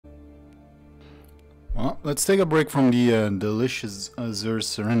Well, let's take a break from the delicious Azure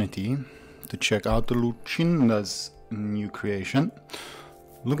Serenity to check out the Lucinda's new creation.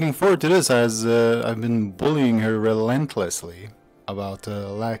 Looking forward to this as I've been bullying her relentlessly about the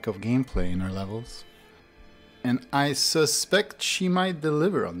lack of gameplay in her levels. And I suspect she might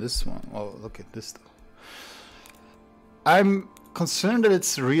deliver on this one. Oh, look at this though. I'm concerned that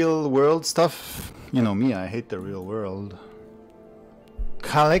it's real world stuff. You know me, I hate the real world.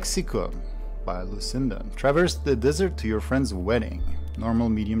 Calexico by Lucinda. Traverse the desert to your friend's wedding. Normal,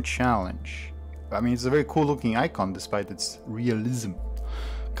 medium, challenge. I mean, it's a very cool looking icon despite its realism.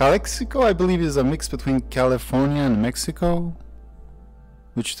 Calexico, I believe, is a mix between California and Mexico,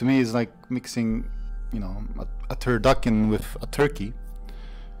 which to me is like mixing, you know, a turducken with a turkey.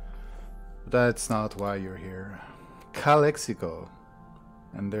 But that's not why you're here. Calexico,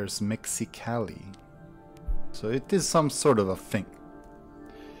 and there's Mexicali, so it is some sort of a thing,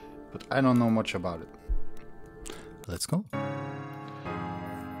 but I don't know much about it. Let's go.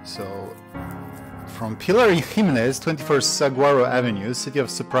 So, from Pilar Jimenez, 21st Saguaro Avenue, City of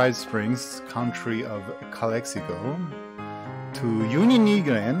Surprise Springs, country of Calexico, to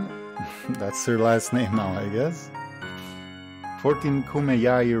Unigren, that's her last name now, I guess. 14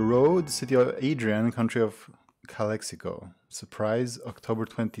 Kumeyai Road, City of Adrian, country of Calexico. Surprise, October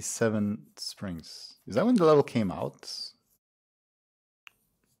 27 Springs. Is that when the level came out?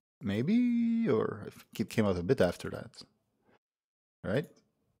 Maybe? Or I think it came out a bit after that. Right?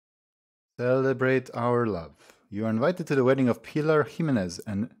 Celebrate our love. You are invited to the wedding of Pilar Jimenez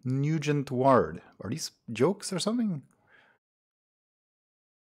and Nugent Ward. Are these jokes or something?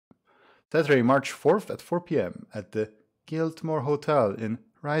 Saturday, March 4th at 4 p.m. at the Giltmore Hotel in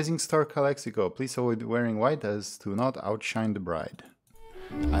Rising Star Calexico. Please avoid wearing white as to not outshine the bride.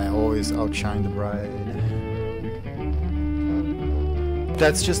 I always outshine the bride.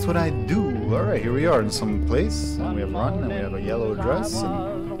 That's just what I do. Alright, here we are in some place. And we have run and we have a yellow dress.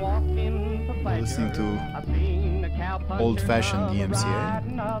 And we're listening to old-fashioned DMCA.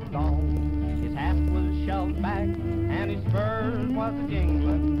 His hat was shoved back and his spurs was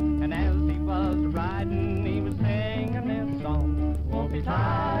jingling. And as he was riding, he was singing this song.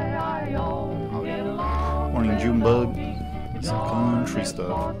 Morning, Junebug. Some country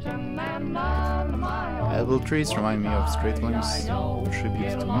stuff. Apple trees remind me of Straight Lines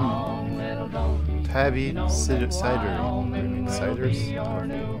tribute to me. Tabby cider. Ciders.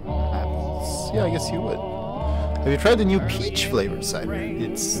 Apples. Yeah, I guess you would. Have you tried the new peach flavored cider?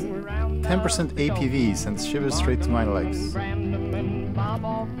 It's 10% APV, sends shivers straight to my legs.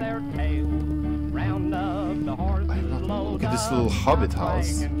 Look at this little hobbit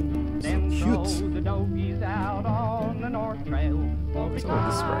house. So cute. What's all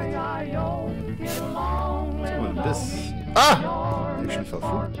this right? What's all this? Ah! I actually fell through.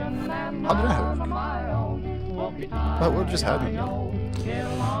 How did that work? What just happened?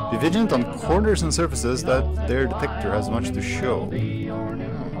 Be vigilant on corners and surfaces that their detector has much to show. Look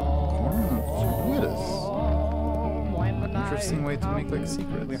at this. Interesting way to make like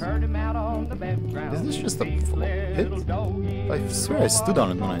secrets. Is this just a pit? I swear I stood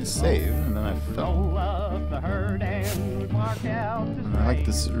on it when I saved, and then I fell. And I like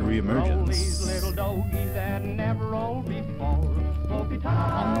this re-emergence.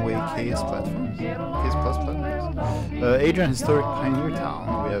 On the way KS platforms? KS Plus platforms? Adrian Historic Pioneer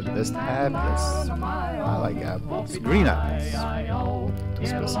Town. We have the best apples. I like apples. Green apples. To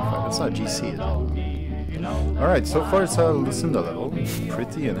specify. That's not GC, is it? Alright, so far it's a Lucinda level.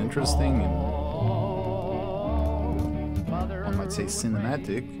 Pretty and interesting and I might say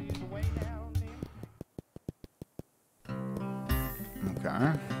cinematic.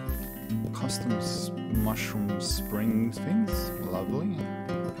 Okay. Customs mushroom spring things. Lovely.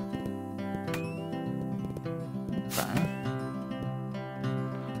 Okay.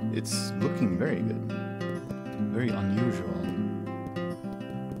 It's looking very good. Very unusual.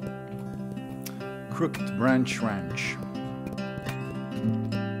 Crooked Branch Ranch.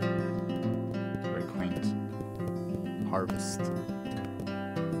 Very quaint. Harvest.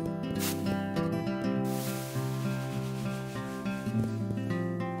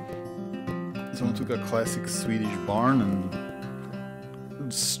 Someone took a classic Swedish barn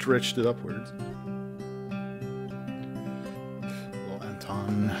and stretched it upwards. Little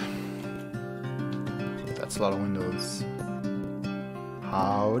Anton. That's a lot of windows.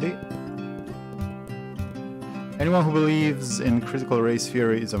 Howdy. Anyone who believes in critical race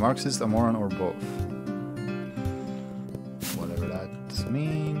theory is a Marxist, a moron, or both. Whatever that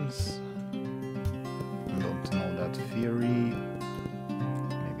means. Don't know that theory.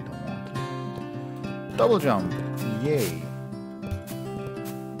 Maybe don't want to. Double jump! Yay!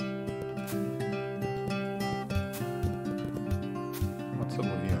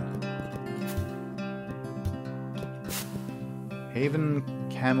 Haven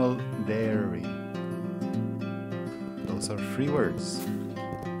Camel Dairy. Those are 3 words.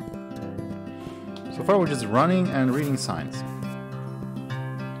 So far we're just running and reading signs.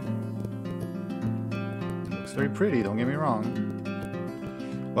 Looks very pretty, don't get me wrong.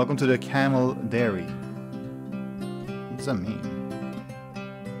 Welcome to the Camel Dairy. What does that mean?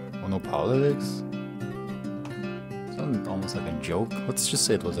 Oh, no politics? Sounds almost like a joke. Let's just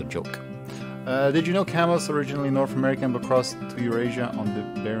say it was a joke. Did you know camels originally North American but crossed to Eurasia on the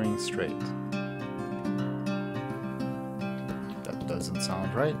Bering Strait? That doesn't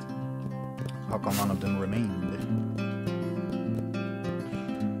sound right. How come none of them remained?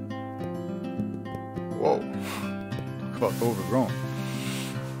 Whoa. Talk about overgrown.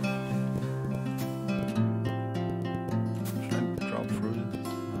 Should I drop through this?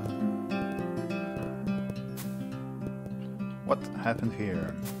 What happened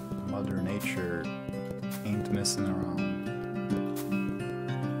here? Mother Nature ain't messing around.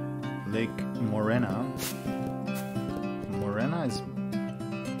 Lake Morena. Morena is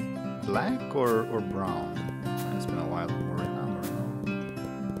black or brown? It's been a while. Morena.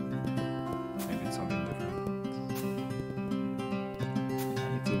 Maybe it's something different. I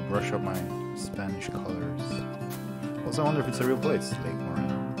need to brush up my Spanish colors. Also, I wonder if it's a real place. Lake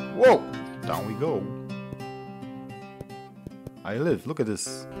Morena. Whoa! Down we go. I live. Look at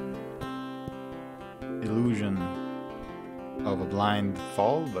this illusion of a blind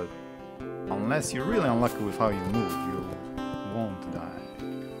fall, but unless you're really unlucky with how you move, you won't die.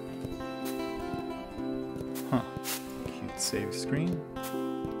 Huh. Cute save screen.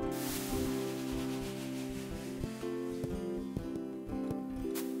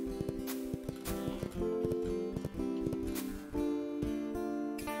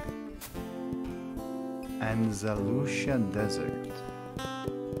 Andalusia Desert.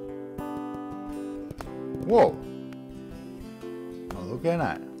 Whoa! Oh, look at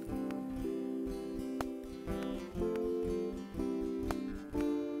that.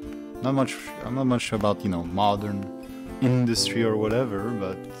 I'm not much about, you know, modern industry or whatever,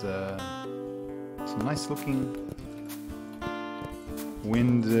 but some nice looking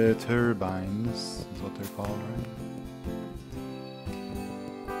wind turbines is what they're called, right?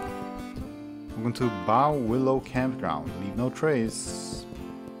 Welcome to Bow Willow Campground. Leave no trace.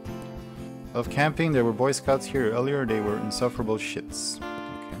 Of camping, there were Boy Scouts here earlier. They were insufferable shits.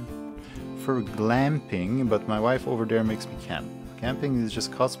 Okay. For glamping, but my wife over there makes me camp. Camping is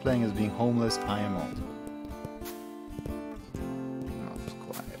just cosplaying as being homeless IMO. Oh, it's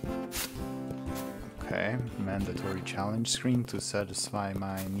quiet. Okay, mandatory challenge screen to satisfy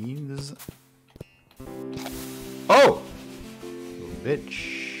my needs. Oh! Little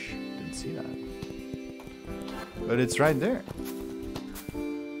bitch. Didn't see that. But it's right there.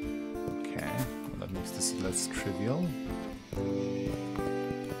 Okay, well, that makes this less trivial.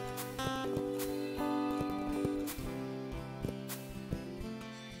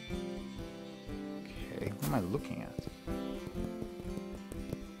 Okay, what am I looking at?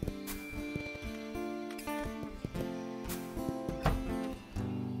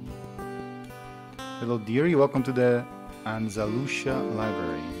 Hello dearie, welcome to the Andalusia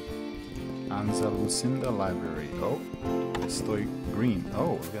Library. Lucinda Library. Oh, Estoy Green.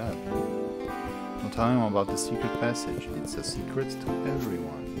 Oh, look at that. Don't tell anyone about the secret passage. It's a secret to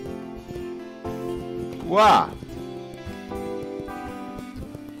everyone. Wow!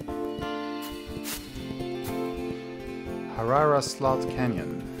 Harara Slot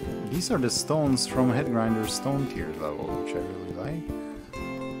Canyon. These are the stones from Headgrinder's Stone Tier level, which I really like.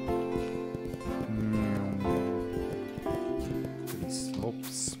 These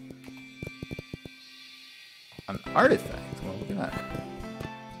slopes. An artifact. Well, look at that.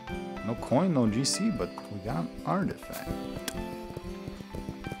 No coin, no GC, but we got an artifact.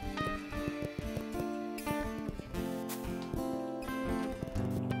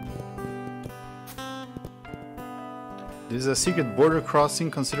 This is a secret border crossing.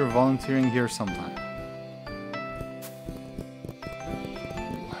 Consider volunteering here sometime.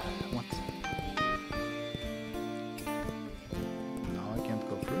 What? No, I can't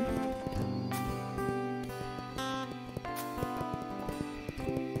go through.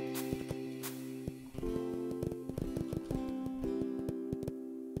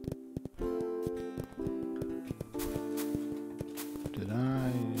 Did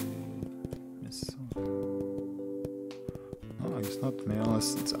I miss something? No, it's not me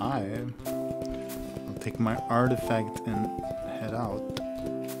unless it's I. I'll take my artifact and head out.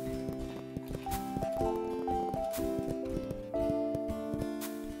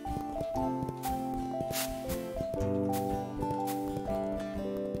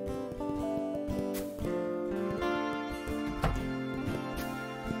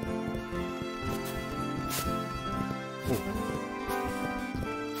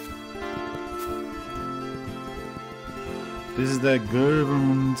 This is the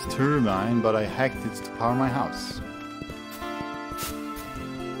government turbine, but I hacked it to power my house.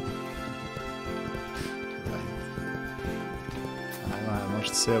 I don't have much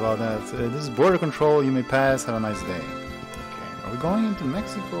to say about that. This is border control, you may pass, have a nice day. Okay, are we going into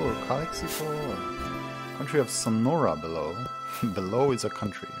Mexico or Calexico or country of Sonora below? Below is a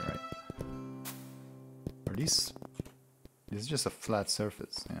country, right? Are these... This is just a flat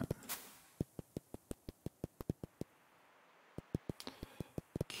surface, yeah.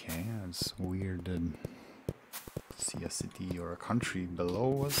 Okay, that's weird to see a city or a country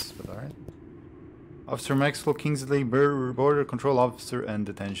below us, but alright. Officer Maxwell Kingsley, Border Control Officer and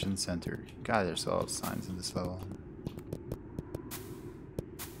Detention Center. God, there's a lot of signs in this level.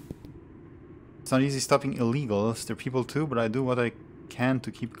 It's not easy stopping illegals, they're people too, but I do what I can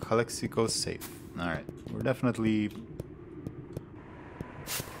to keep Calexico safe. Alright, we're definitely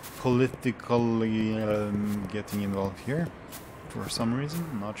politically getting involved here for some reason,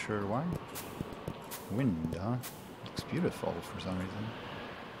 I'm not sure why. Wind, huh? Looks beautiful for some reason.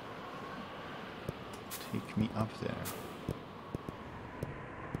 Take me up there.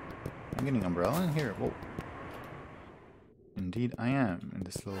 I'm getting umbrella in here. Whoa. Indeed I am, in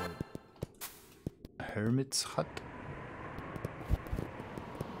this little hermit's hut.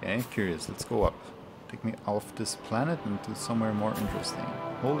 Okay, curious, let's go up. Take me off this planet into somewhere more interesting.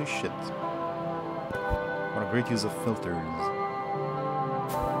 Holy shit. What a great use of filters.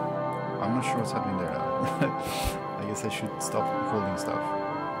 I'm not sure what's happening there though. I guess I should stop holding stuff.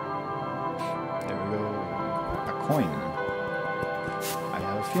 There we go. A coin. I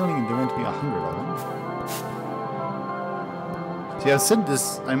have a feeling there won't be 100 of them. See, I said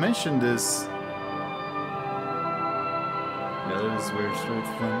this, I mentioned this. Yeah, that is where it's right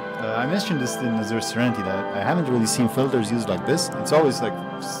from. I mentioned this in Azure Serenity that I haven't really seen filters used like this. It's always like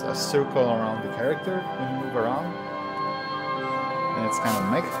a circle around the character when you move around. And it's kind of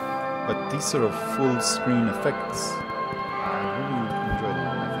mech. But these sort of full screen effects, I really enjoy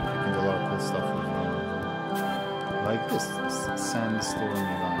them. I think you can do a lot of cool stuff with them. Like this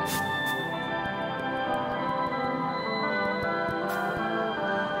sandstormy line.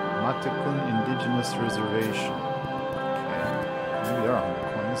 Matakun Indigenous Reservation. Okay, maybe there are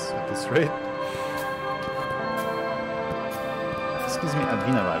 100 coins at this rate. This gives me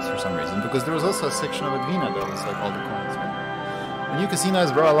Advina vibes for some reason, because there was also a section of Advina that was like all the coins, right? The new casino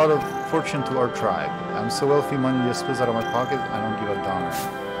has brought a lot of fortune to our tribe. I'm so wealthy, money just spills out of my pocket, I don't give a darn.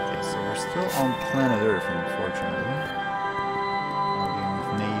 Okay, so we're still on planet Earth, unfortunately. We're dealing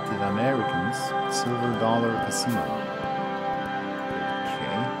with Native Americans. Silver Dollar Casino.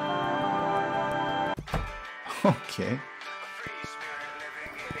 Okay. Okay.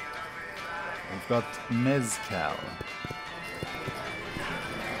 We've got Mezcal.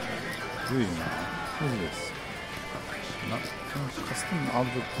 Who is now? Who is this? Not custom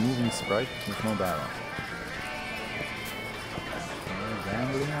object moving sprite with no barrel.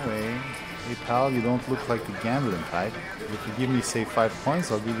 Gambling away. Hey pal, you don't look like the gambling type. If you give me say 5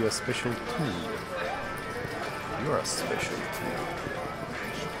 points, I'll give you a special tool. You're a special tool.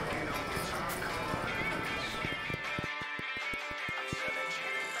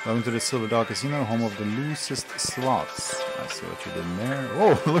 Welcome to the Silver Dog Casino, home of the loosest slots. I see what you did there.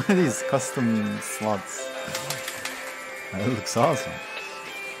 Oh, look at these custom slots. That looks awesome.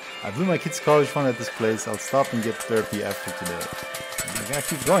 I blew my kids' college fund at this place. I'll stop and get therapy after today. You gotta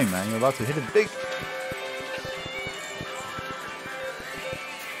keep going, man. You're about to hit it big.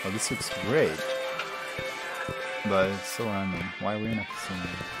 Oh, this looks great. But it's so random. Why are we in a casino?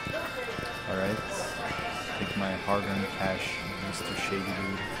 Alright. Take my hard-earned cash, Mr. Shady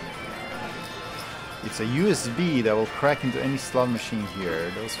Dude. It's a USB that will crack into any slot machine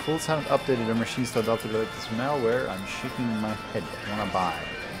here. Those fools haven't updated their machines to adopt the latest malware. I'm shaking my head. I wanna buy.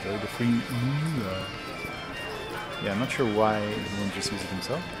 Enjoy the free. Yeah, I'm not sure why he won't just use it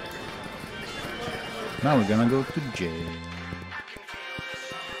himself. Now we're gonna go to jail.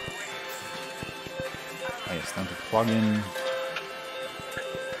 Oh, it's time to plug in.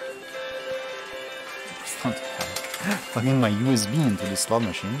 It's time to plug in my USB into the slot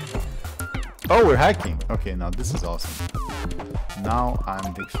machine. Oh, we're hacking! Okay, now this is awesome. Now I'm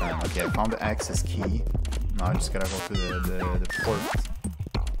a big fan. Okay, I found the access key. Now I just gotta go to the port.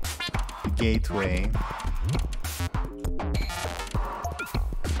 The gateway.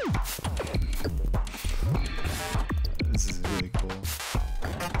 This is really cool.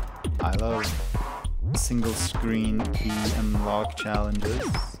 I love single screen key unlock challenges.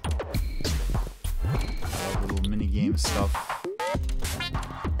 I love little mini game stuff.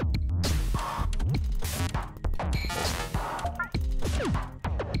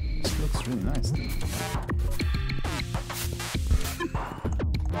 Really nice, dude.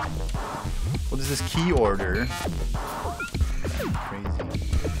 is this key order? Crazy.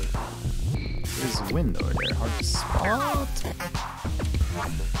 There's a window there, hard to spot.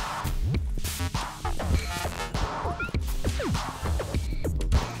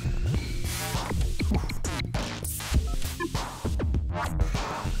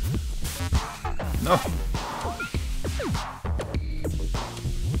 No.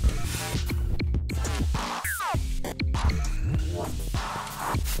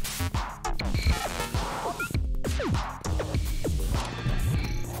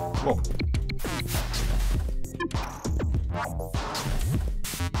 Whoa.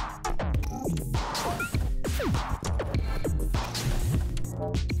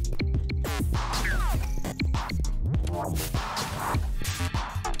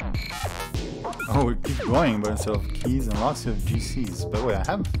 Oh, we keep going, but instead of keys and locks, you have GCs. But wait, I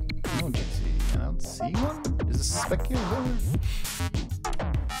have no GC. And I don't see one? Is this speculative?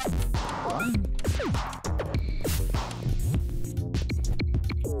 Fine.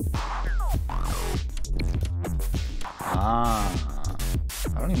 Ah,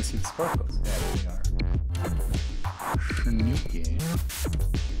 I don't even see the sparkles. Yeah, there they are. Sneaky.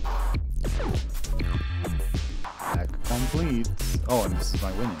 Pack complete. Oh, and this is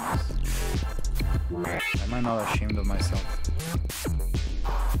my winnings. Am I not ashamed of myself?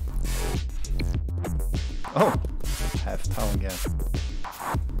 Oh! Half talent gap.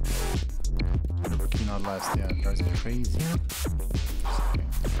 Never key not last, yeah, it drives me crazy. Okay.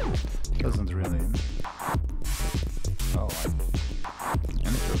 Doesn't really. Oh, I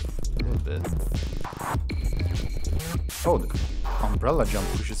enter a little bit. Oh, the umbrella jump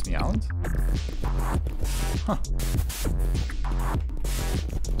pushes me out? Huh.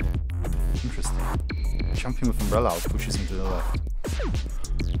 Interesting. Jumping with umbrella out pushes me to the left.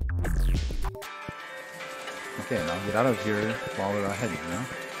 Okay, now get out of here while we're ahead, you know?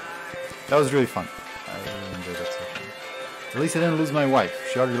 That was really fun. I really enjoyed that session. At least I didn't lose my wife.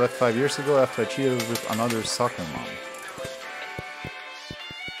 She already left 5 years ago after I cheated with another soccer mom.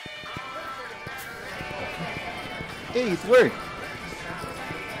 Hey, it worked!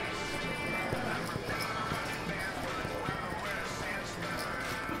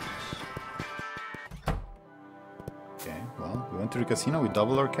 Okay, well, we went to the casino, we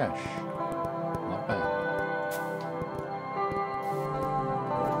doubled our cash. Not bad.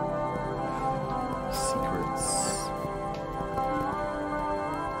 Secrets.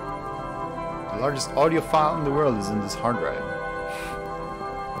 The largest audio file in the world is in this hard drive.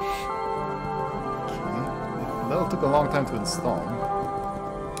 That took a long time to install.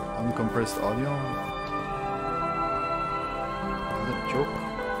 Uncompressed audio. Is that a joke?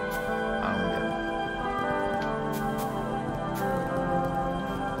 I don't get it.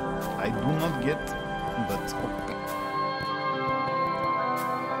 I do not get, but okay.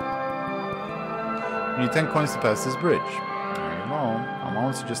 You need 10 coins to pass this bridge. There you go. I'm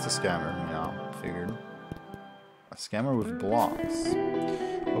honestly just a scammer. Yeah, figured. A scammer with blocks.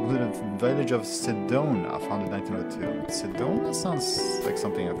 The village of Sedona, founded in 1902. Sedona sounds like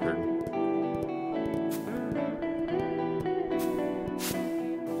something I've heard.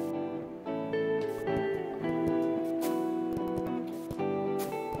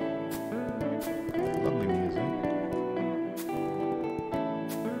 Lovely music.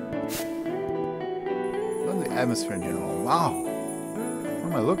 Lovely atmosphere in general. Wow! What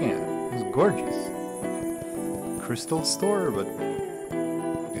am I looking at? It's gorgeous. Crystal store, but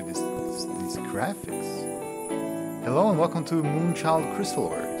graphics. Hello and welcome to Moonchild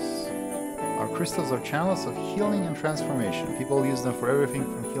Crystalworks. Our crystals are channels of healing and transformation. People use them for everything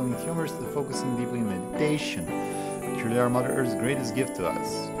from healing tumors to focusing deeply in meditation. Truly our Mother Earth's greatest gift to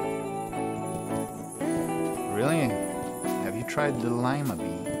us. Really? Have you tried the lima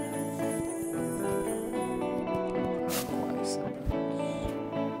bee?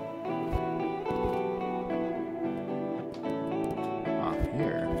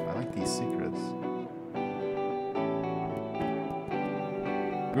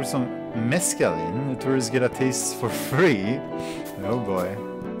 Some mescaline, the tourists get a taste for free. Oh boy.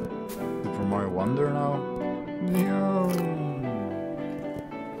 Super Mario Wonder now?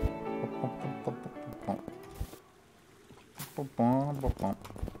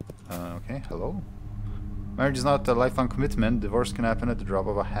 Okay, hello? Marriage is not a lifelong commitment. Divorce can happen at the drop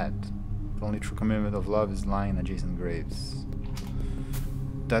of a hat. The only true commitment of love is lying adjacent graves.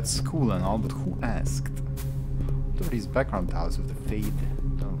 That's cool and all, but who asked? What are these background tiles with the fade?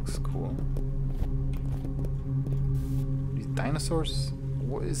 That looks cool. These dinosaurs?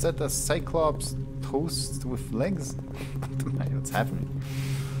 What, is that a Cyclops toast with legs? What's happening?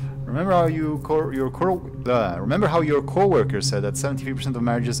 Remember how remember how your coworker said that 73% of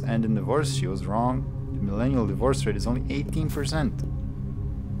marriages end in divorce? She was wrong. The millennial divorce rate is only 18%.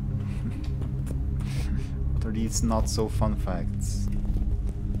 What are these not so fun facts?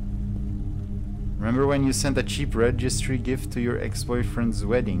 Remember when you sent a cheap registry gift to your ex-boyfriend's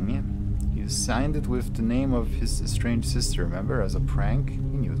wedding? You signed it with the name of his estranged sister, remember? As a prank? He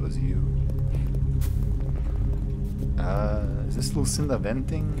knew it was you. Is this Lucinda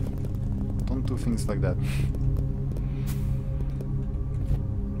venting? Don't do things like that.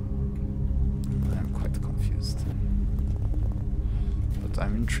 I'm quite confused. But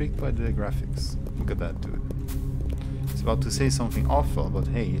I'm intrigued by the graphics. Look at that dude. He's about to say something awful, but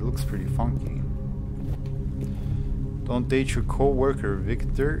hey, he looks pretty funky. Don't date your co-worker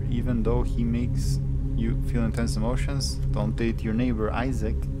Victor, even though he makes you feel intense emotions. Don't date your neighbor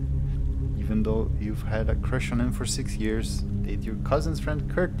Isaac, even though you've had a crush on him for 6 years. Date your cousin's friend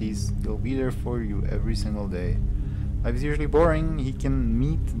Curtis. He'll be there for you every single day. Life is usually boring. He can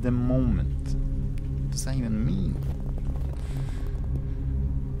meet the moment. What does that even mean?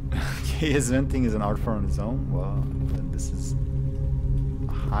 Okay, his venting is an art form on its own. Well, then this is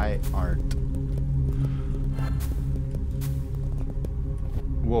high art.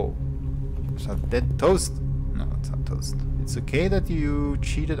 Whoa. Is that dead toast? No, it's not toast. It's okay that you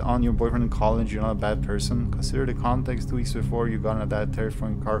cheated on your boyfriend in college. You're not a bad person. Consider the context. 2 weeks before you got in that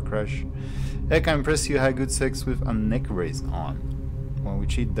terrifying car crash. Heck, I'm impressed you had good sex with a neck brace on. When we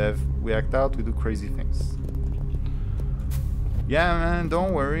cheat Dev, we act out, we do crazy things. Yeah, man,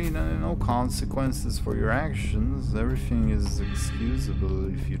 don't worry. No consequences for your actions. Everything is excusable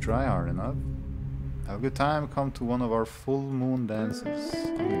if you try hard enough. Have a good time. Come to one of our full moon dances.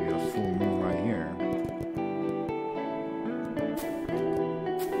 I'll give you a full moon right here. Okay.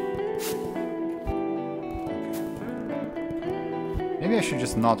 Maybe I should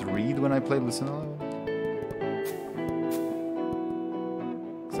just not read when I play Lucinda.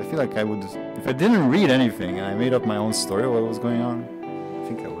 Because I feel like I would... If I didn't read anything and I made up my own story of what was going on, I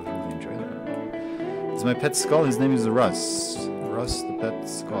think I would really enjoy that. It's my pet skull. His name is Russ. Russ the pet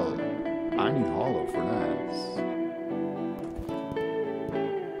skull. I need hollow for that.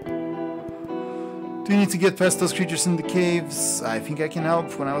 Do you need to get past those creatures in the caves? I think I can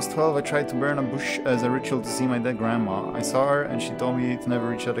help. When I was 12, I tried to burn a bush as a ritual to see my dead grandma. I saw her and she told me to never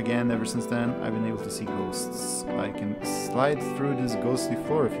reach out again. Ever since then, I've been able to see ghosts. I can slide through this ghostly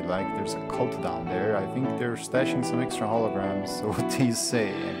floor if you like. There's a cult down there. I think they're stashing some extra holograms. So what do you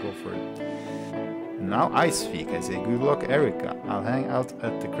say? I go for it. Now I speak. I say, good luck, Erica. I'll hang out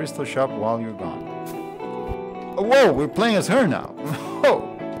at the crystal shop while you're gone. Oh, whoa, we're playing as her now.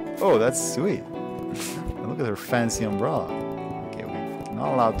 Oh, that's sweet. Look at her fancy umbrella. Okay, we're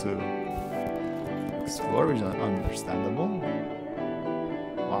not allowed to explore, which is understandable.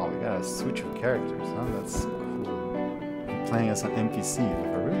 Wow, we got a switch of characters, huh? That's cool. We're playing as an NPC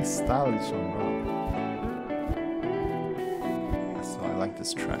with a really stylish umbrella. So I like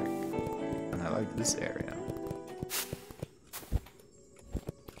this track. I like this area.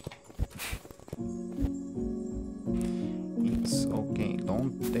 It's okay,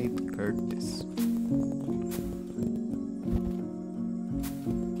 don't date Curtis.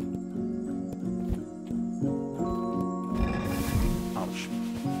 Ouch.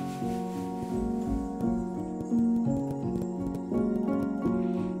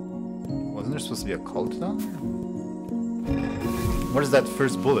 Wasn't there supposed to be a cult down there? What is that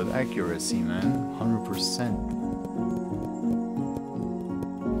first bullet? Accuracy, man. 100%.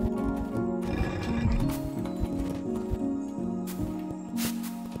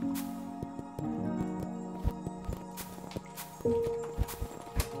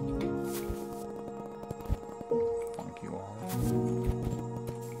 Thank you all.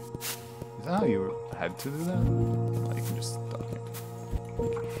 Is that how you had to do that? Or you can just stop it.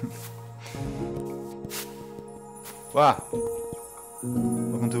 Wow.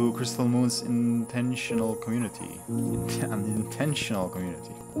 Welcome to Crystal Moon's intentional community. An intentional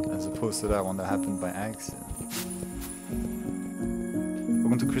community, as opposed to that one that happened by accident.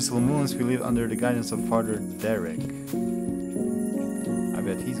 Welcome to Crystal Moons. We live under the guidance of Father Derek. I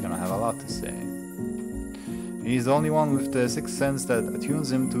bet he's gonna have a lot to say. He's the only one with the sixth sense that attunes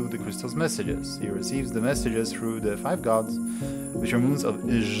him to the crystal's messages. He receives the messages through the 5 gods, which are moons of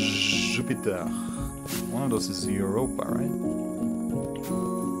Jupiter. One of those is Europa, right?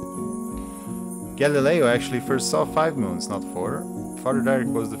 Galileo actually first saw 5 moons, not 4. Father Derek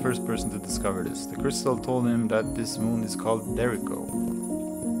was the first person to discover this. The crystal told him that this moon is called Derico.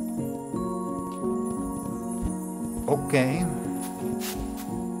 Okay.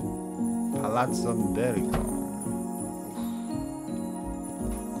 Palazzo Derico.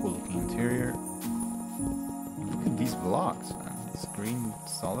 Cool looking interior. Look at these blocks, man. These green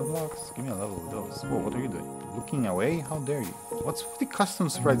solid blocks. Give me a level of those. Whoa, what are you doing? Looking away? How dare you? What's with the custom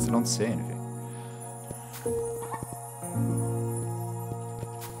sprites that don't say anything?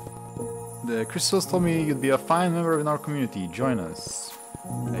 The crystals told me you'd be a fine member in our community. Join us.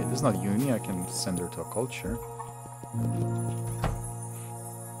 Hey, this is not uni. I can send her to a culture.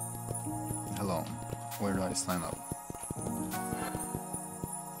 Hello. Where do I sign up?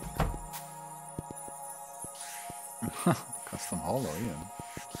 Custom holo, yeah.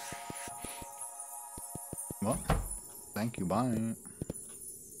 What? Thank you, bye.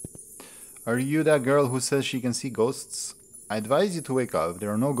 Are you that girl who says she can see ghosts? I advise you to wake up.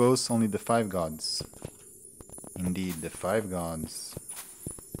 There are no ghosts, only the 5 gods. Indeed, the 5 gods.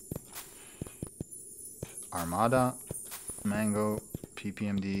 Armada, Mango,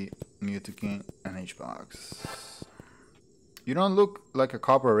 PPMD, Mewtwo, and H-Box. You don't look like a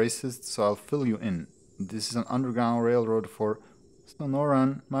cop or a racist, so I'll fill you in. This is an underground railroad for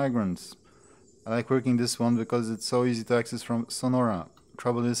Sonoran migrants. I like working this one because it's so easy to access from Sonora.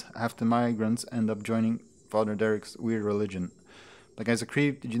 Trouble is, half the migrants end up joining Father Derek's weird religion. The guy's a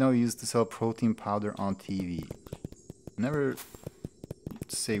creep. Did you know he used to sell protein powder on TV? Never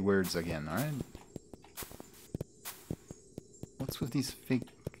say words again, alright? What's with these fake...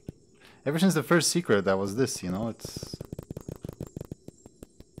 Ever since the first secret, that was this, you know? It's...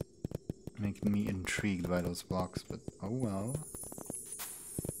 making me intrigued by those blocks, but oh well.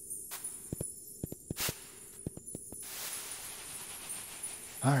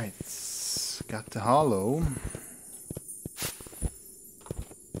 Alright, got the hollow.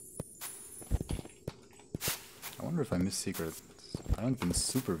 I wonder if I missed secrets. I haven't been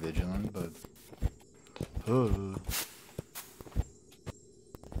super vigilant, but...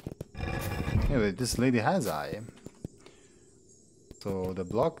 Anyway, this lady has eye. So the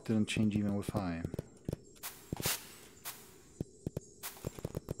block didn't change even with eye.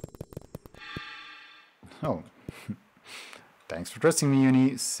 Oh. Thanks for trusting me,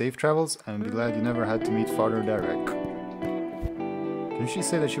 Uni. Safe travels, and be glad you never had to meet Father Derek. Didn't she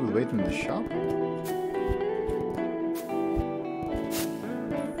say that she would wait in the shop?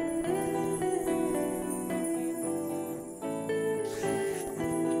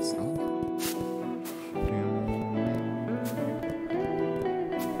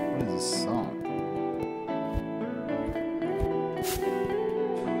 What is this song?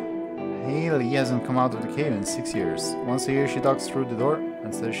 Haley hasn't come out of the cave in 6 years. Once a year she talks through the door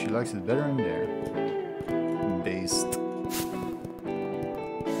and says she likes it better in there. Based.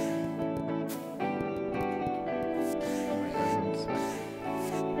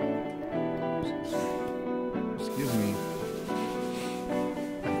 Excuse me.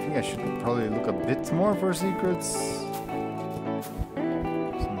 I think I should probably look a bit more for secrets.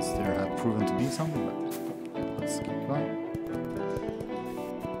 Since there have proven to be some, but let's keep going.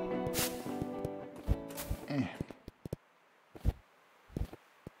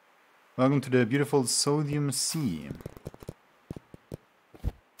 Welcome to the beautiful Sodium Sea.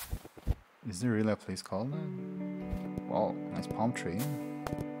 Is there really a place called that? Wow, nice palm tree.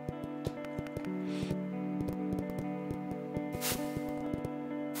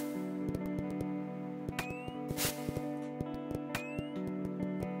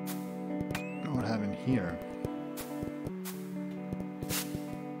 What happened here?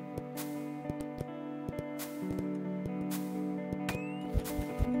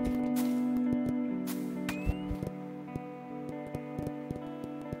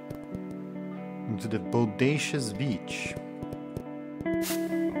 To the bodacious beach.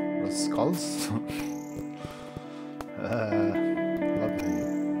 The skulls? Lovely.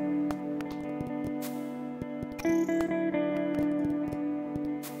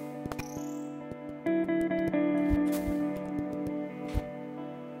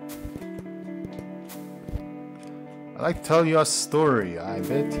 I'd like to tell you a story. I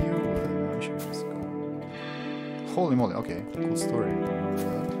bet you will. I should just go. Holy moly, okay, cool story.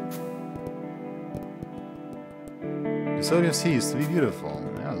 The Sodium Sea used to be beautiful.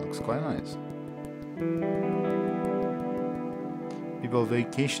 Yeah, it looks quite nice. People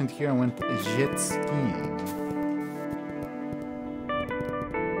vacationed here and went jet skiing.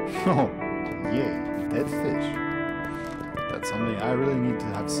 Oh, yay, dead fish. That's something I really need to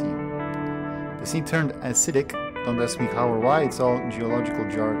have seen. The sea turned acidic. Don't ask me how or why, it's all geological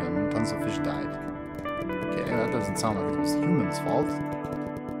jargon. Tons of fish died. Okay, that doesn't sound like it was humans' fault.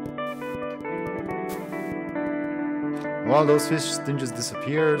 While those fish didn't just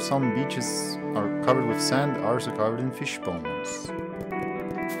disappear, some beaches are covered with sand, ours are covered in fish bones.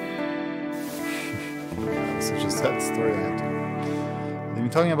 Such a sad story, I have to They've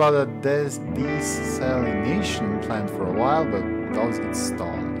been talking about a desalination plant for a while, but it always gets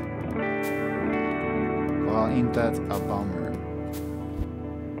stalled. Well, ain't that a bummer?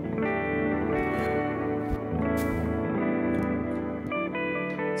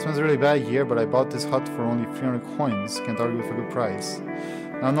 Smells really bad here, but I bought this hut for only 300 coins. Can't argue with a good price.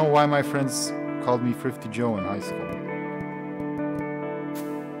 I don't know why my friends called me Thrifty Joe in high school.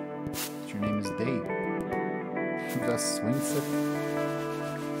 Your name is Dave. Just swings it.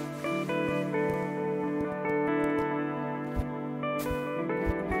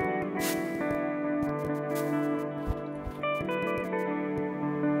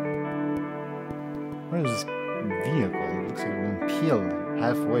 Where is this vehicle? It looks like it's been peeled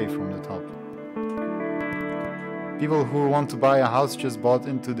halfway from the top. People who want to buy a house just bought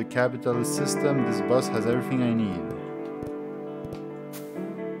into the capitalist system. This bus has everything I need.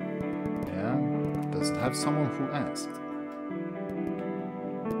 Yeah, does it have someone who asked?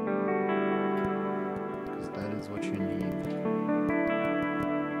 Because that is what you need.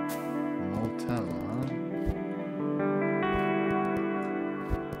 Motel, huh?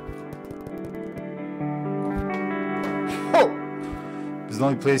 Oh! This is the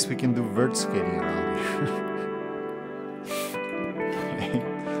only place we can do vert skating around here.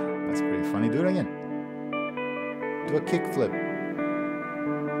 Do it again. Do a kickflip.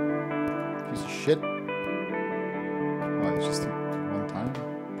 Piece of shit. What, it's just one time?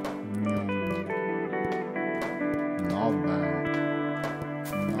 Not bad.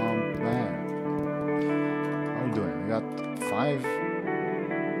 Not bad. How are we doing? We got 5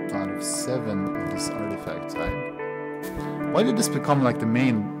 out of 7 of this artifact type. Why did this become like the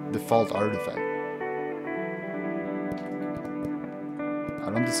main default artifact? I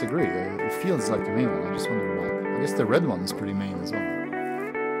don't disagree. It feels like the main one. I just wonder why. I guess the red one is pretty main as well.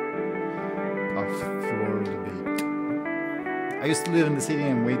 Up for debate. I used to live in the city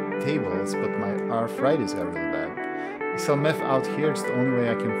and wait tables, but my arthritis got really bad. They sell meth out here. It's the only way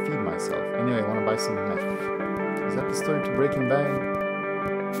I can feed myself. Anyway, I want to buy some meth. Is that the story to Breaking Bad?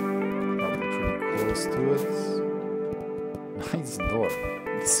 Probably pretty close to it. Nice door.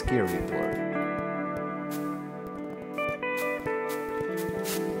 It's a scary door.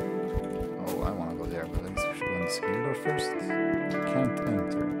 First, can't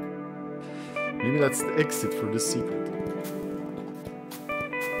enter. Maybe that's the exit for this secret.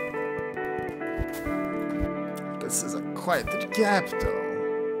 This is a quite a gap, though.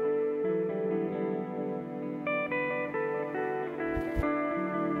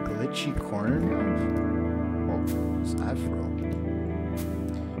 Glitchy corner of it's Afro.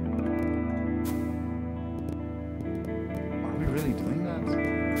 Are we really doing that?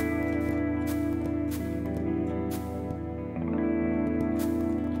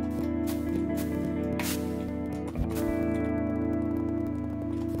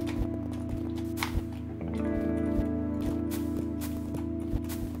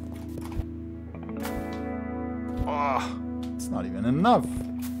 Enough.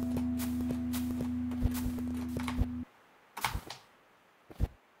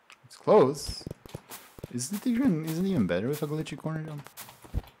 It's close. Isn't it even better with a glitchy corner jump?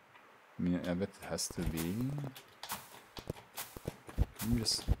 I mean, I bet it has to be. Let me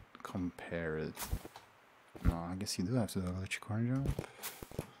just compare it. No, I guess you do have to do a glitchy corner jump.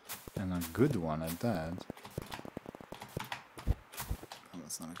 And a good one at that. Oh,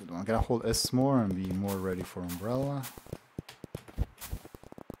 that's not a good one. I gotta hold S more and be more ready for umbrella.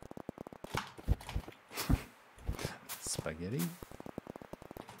 Spaghetti.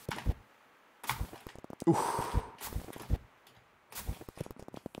 Oof.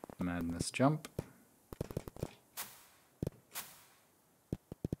 Madness jump.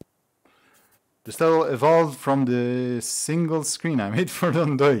 This level evolved from the single screen I made for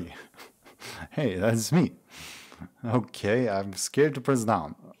Dondoi. Hey, that's me. Okay, I'm scared to press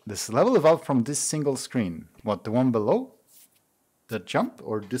down. This level evolved from this single screen. What, the one below? The jump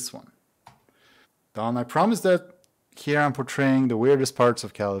or this one? Don, I promise that here I'm portraying the weirdest parts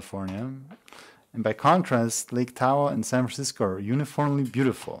of California. And by contrast, Lake Tahoe and San Francisco are uniformly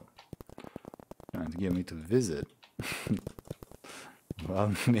beautiful. Trying to get me to visit.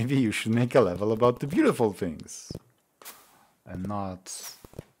 Well, maybe you should make a level about the beautiful things. And not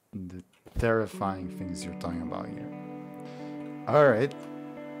the terrifying things you're talking about here. Alright.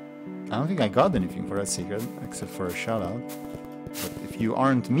 I don't think I got anything for that secret, except for a shout out. But if you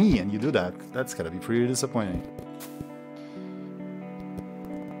aren't me and you do that, that's gotta be pretty disappointing.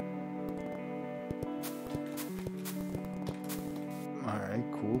 Alright,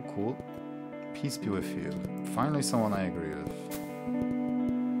 cool. Peace be with you. Finally someone I agree with.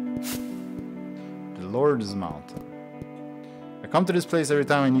 The Lord's Mountain. A come to this place every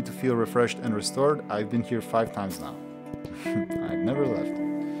time I need to feel refreshed and restored. I've been here 5 times now. I've never left.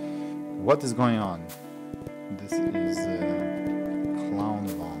 What is going on? This is clown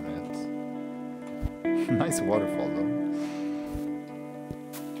vomit. Nice waterfall though.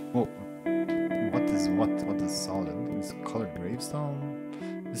 Oh, what is solid? It's colored gravestone.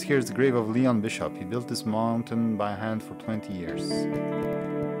 This here is the grave of Leon Bishop. He built this mountain by hand for 20 years.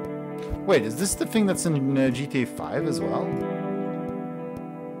 Wait, is this the thing that's in GTA 5 as well?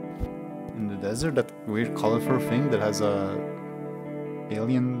 In the desert, that weird colorful thing that has a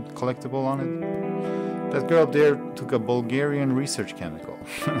alien collectible on it? That girl up there took a Bulgarian research chemical.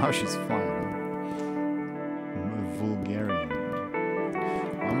 Now she's flying. Bulgarian.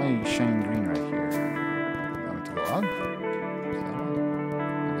 Why am I shining green right here? You want me to go up?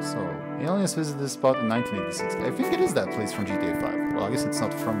 So, aliens visited this spot in 1986. I think it is that place from GTA 5. Well, I guess it's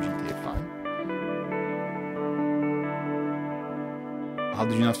not from GTA 5. How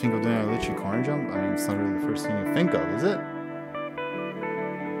did you not think of doing a glitchy corner jump? I mean, it's not really the first thing you think of, is it?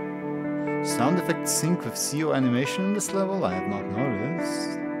 Sound effects sync with CO animation in this level? I have not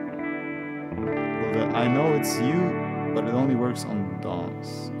noticed. Well, I know it's you, but it only works on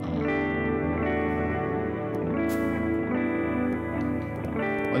dogs.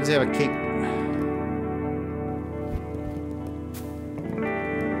 Why does he have a cape?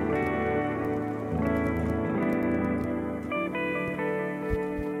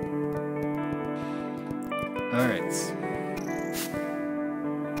 Alright.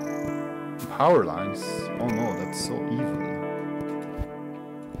 Power lines? Oh no, that's so evil.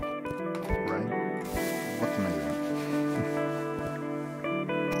 Right? What am I doing?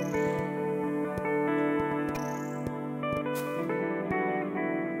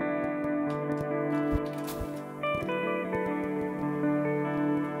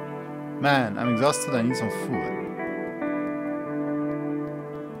 Man, I'm exhausted, I need some food.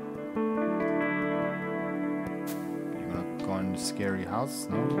 You wanna go in the scary house?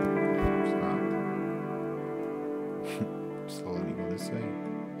 No? It's not. Slowly go this way.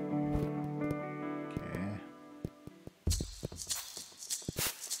 Okay.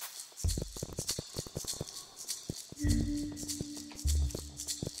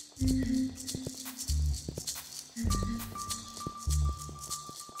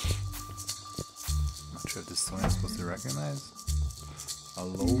 If this is something I'm supposed to recognize. A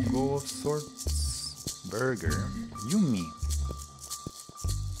logo of sorts. Burger. Yumi.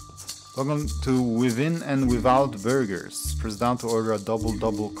 Welcome to Within and Without Burgers. Press down to order a double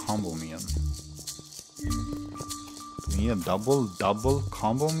combo meal. Do we need a double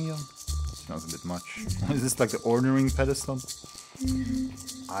combo meal? Smells a bit much. Is this like the ordering pedestal?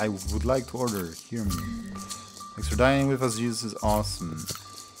 I would like to order. Hear me. Thanks for dining with us. Jesus is awesome.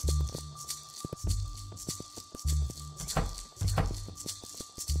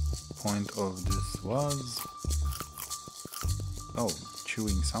 Point of this was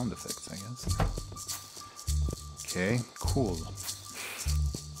chewing sound effects, I guess. Okay, cool.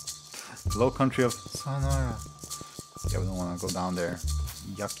 Low country of Sonora. Yeah, we don't want to go down there.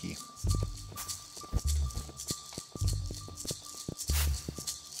 Yucky.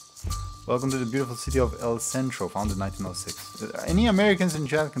 Welcome to the beautiful city of El Centro, founded in 1906. Any Americans in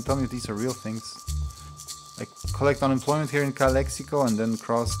chat can tell me if these are real things? I collect unemployment here in Calexico and then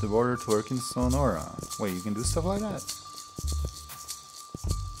cross the border to work in Sonora. Wait, you can do stuff like that?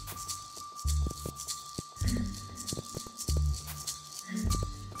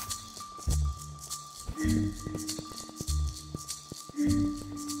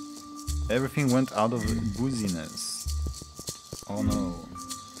 Everything went out of booziness. Oh no.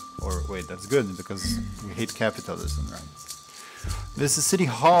 Or wait, that's good because we hate capitalism, right? This is City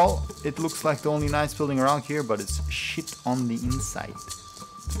Hall. It looks like the only nice building around here, but it's shit on the inside.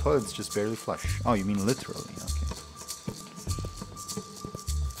 The toilet's just barely flush. Oh, you mean literally, okay.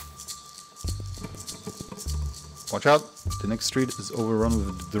 Watch out, the next street is overrun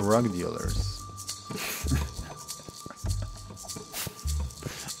with drug dealers.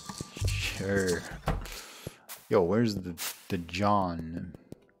 Sure. Yo, where's the John?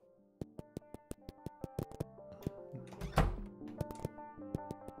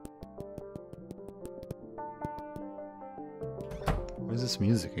 Where's this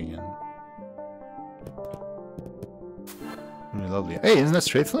music again? Really lovely. Hey, isn't that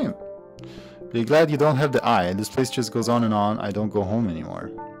Straight Flame? Be glad you don't have the eye. This place just goes on and on. I don't go home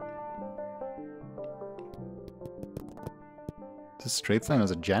anymore. This Straight Flame as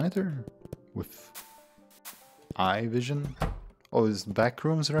a janitor? With eye vision? Oh, is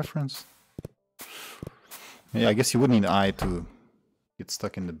Backrooms reference? Yeah, I guess you would need an eye to get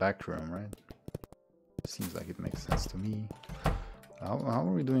stuck in the back room, right? Seems like it makes sense to me. How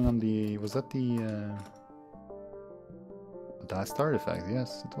are we doing on the... Was that the last artifact?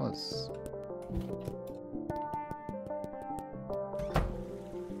 Yes, it was.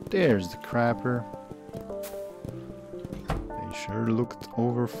 There's the crapper. They sure looked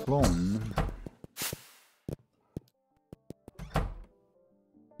overflown.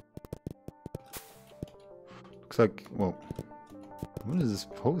 Looks like... Whoa. What is this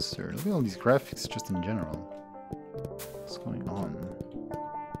poster? Look at all these graphics just in general. What's going on?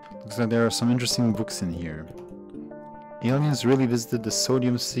 Looks like there are some interesting books in here. Aliens Really Visited the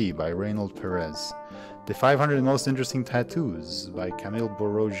Sodium Sea by Reynold Perez. The 500 Most Interesting Tattoos by Camille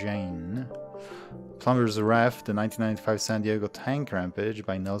Bourgeois. Plunder's Raft, the 1995 San Diego Tank Rampage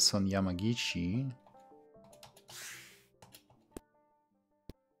by Nelson Yamagishi.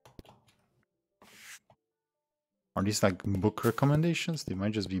 Are these like book recommendations? They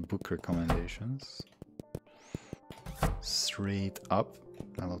might just be book recommendations. Straight Up.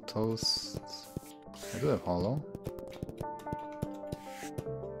 Mellow Toast. I do have Hollow.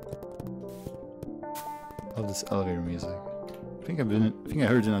 Love this elevator music. I think I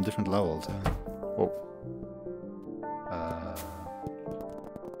heard it on a different level too. Whoa.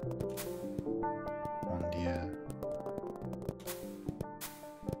 On the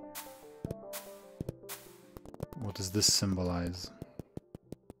what does this symbolize?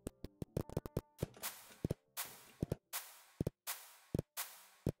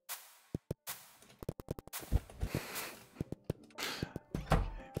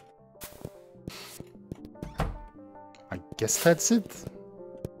 Guess that's it.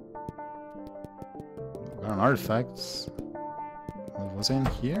 Got an artifacts. Was I in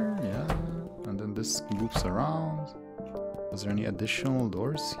here? Yeah. And then this loops around. Was there any additional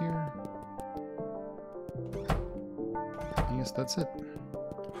doors here? I guess that's it.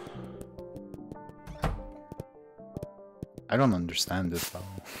 I don't understand this though.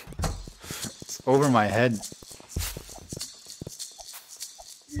 It's over my head.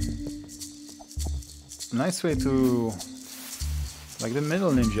 Nice way to... Like the middle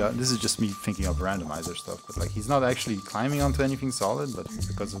ninja, this is just me thinking of randomizer stuff, but like he's not actually climbing onto anything solid, but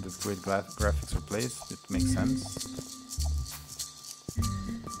because of the great graphics replaced, it makes sense.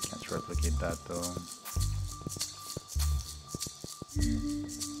 Can't replicate that though.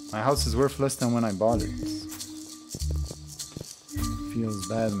 My house is worth less than when I bought it. Feels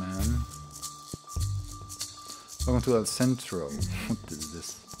bad, man. Welcome to El Centro. What is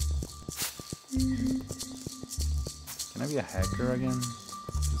this? Can I be a hacker again?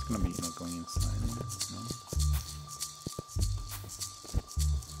 It's gonna be like going inside. No?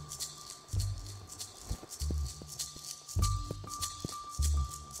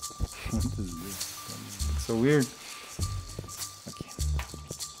 What is this? It's so weird. Okay.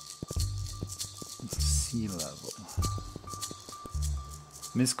 Sea level.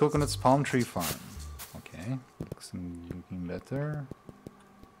 Miss Coconut's Palm Tree Farm. Okay, looking better.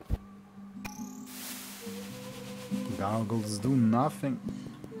 Goggles do nothing.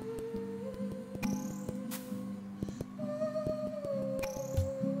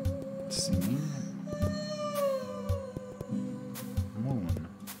 Singing. Moon.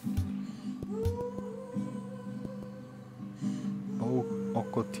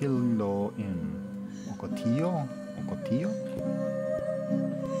 Ocotillo Inn. Ocotillo? Ocotillo?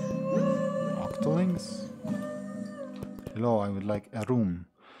 Octolings? Hello, I would like a room.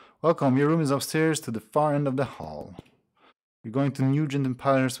 Welcome, your room is upstairs to the far end of the hall. You're going to Nugent and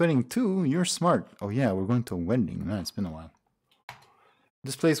Pioneer's wedding too? You're smart. Oh yeah, we're going to a wedding. Man, it's been a while.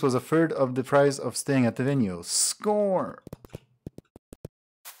 This place was a third of the price of staying at the venue. Score!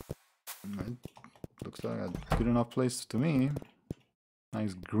 It looks like a good enough place to me.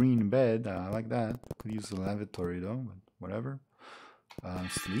 Nice green bed. I like that. Could use a lavatory though, but whatever.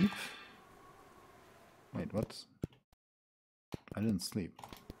 Sleep? Wait, what? I didn't sleep.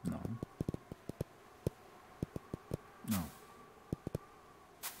 No. No.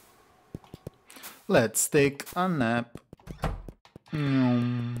 Let's take a nap.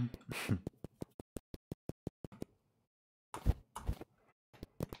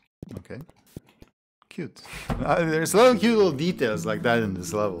 Okay. Cute. There's a lot of cute little details like that in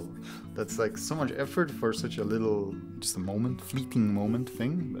this level. That's like so much effort for such a little, just a moment, fleeting moment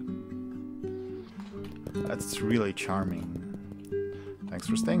thing, but that's really charming. Thanks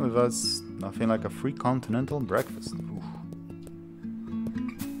for staying with us. Nothing like a free continental breakfast. Ooh.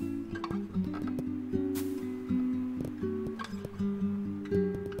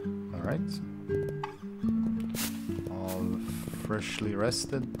 Alright. All freshly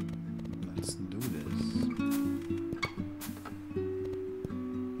rested. Let's do this.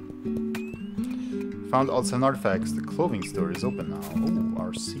 Found all 7 artifacts. The clothing store is open now. Oh,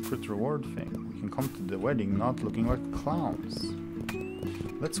 our secret reward thing. We can come to the wedding not looking like clowns.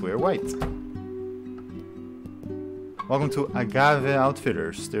 Let's wear white. Welcome to Agave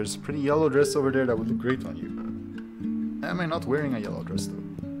Outfitters. There's a pretty yellow dress over there that would look great on you. Am I not wearing a yellow dress though?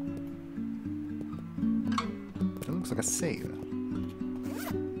 It looks like a sale.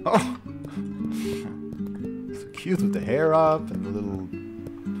 Oh! So cute with the hair up and the little...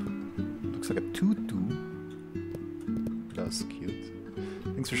 Looks like a tutu. That's cute.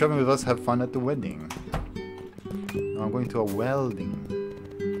 Thanks for shopping with us. Have fun at the wedding. Now I'm going to a welding.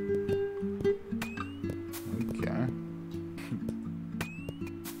 Okay.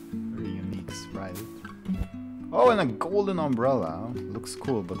 Very unique sprite. Oh, and a golden umbrella. Looks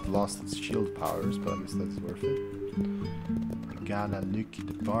cool, but lost its shield powers, but I guess that's worth it. Gotta look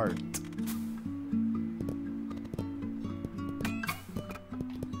the part.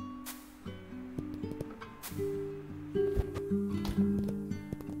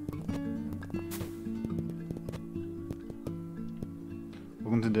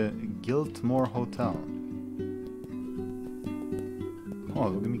 Welcome to the Giltmore Hotel. Oh,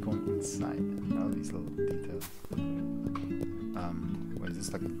 look at me going inside. All these little details. What is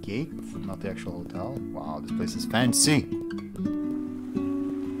this, like a gate? Not the actual hotel? Wow, this place is fancy.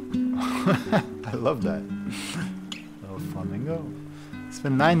 I love that. Little flamingo.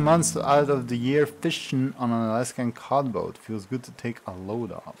 Spent 9 months out of the year fishing on an Alaskan cod boat. Feels good to take a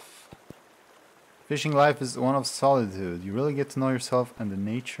load off. Fishing life is one of solitude. You really get to know yourself and the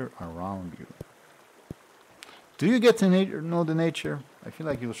nature around you. Do you get to know the nature? I feel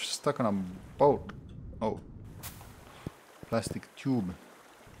like you're stuck on a boat. Oh. Plastic tube.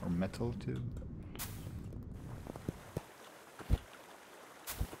 Or metal tube.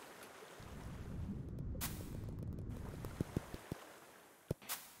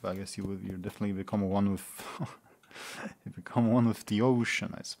 But I guess you definitely become one with you become one with the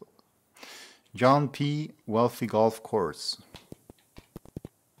ocean, I suppose. John P. Wealthy Golf Course.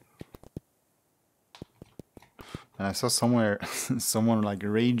 And I saw somewhere someone like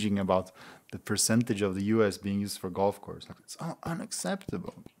raging about the percentage of the US being used for golf course. Like, it's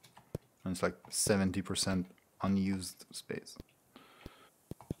unacceptable. And it's like 70% unused space.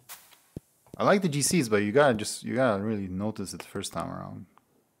 I like the GCs, but you gotta really notice it the first time around.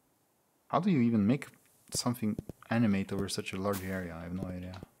 How do you even make something animate over such a large area? I have no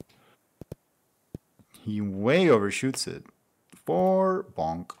idea. He way overshoots it. For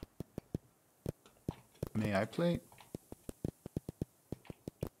bonk. May I play?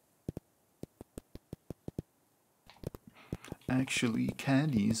 Actually,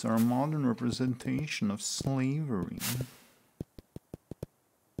 caddies are a modern representation of slavery.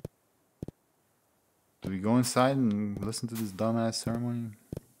 Do we go inside and listen to this dumbass ceremony?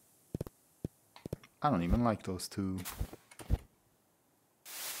 I don't even like those two.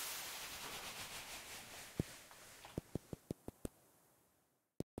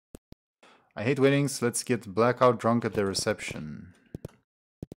 I hate weddings. Let's get blackout drunk at the reception.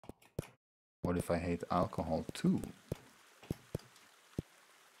 What if I hate alcohol too?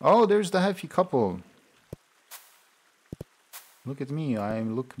 Oh, there's the happy couple. Look at me, I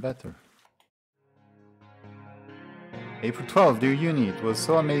look better. April 12th, dear Uni, it was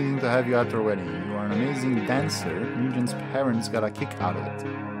so amazing to have you at our wedding. You are an amazing dancer. Nugent's parents got a kick out of it.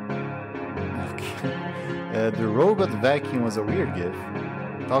 Okay. The robot vacuum was a weird gift.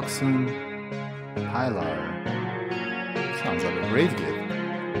 Talk soon, Pilar. Sounds like a great gift.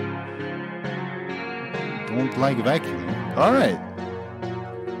 Don't like vacuum. Alright.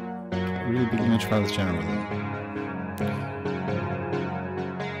 Really big image files generally.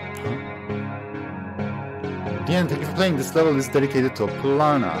 Diane, thank you for playing. This level is dedicated to a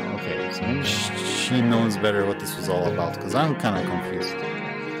Plana. Okay, so maybe she knows better what this was all about, because I'm kind of confused.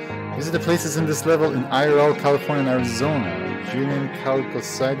 Visit the places in this level in IRL, California and Arizona. Julian Calico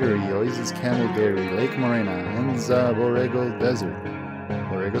Cidery, Oasis Camel Dairy, Lake Morena, Enza Borrego Desert,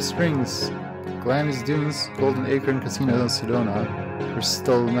 Borrego Springs, Glamis Dunes, Golden Acorn Casino Sedona,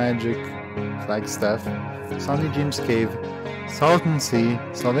 Crystal Magic Flagstaff, Sunny Jim's Cave, Salton Sea,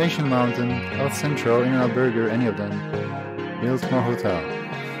 Salvation Mountain, Health Central, In-N-Out Burger, any of them. Biltmore Hotel.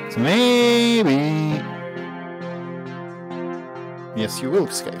 So maybe... Yes, you will,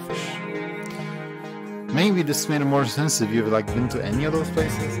 Skyfish. Maybe this made more sense if you've like been to any of those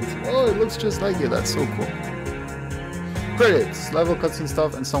places. Oh, it looks just like it. That's so cool. Credits, level cutscene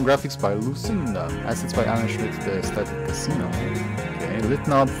stuff, and some graphics by Lucinda. Assets by Anna Schmidt, the Static Casino. Okay, lit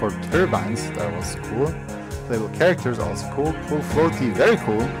nod for turbines. That was cool. Playable characters, also cool. Full floaty, very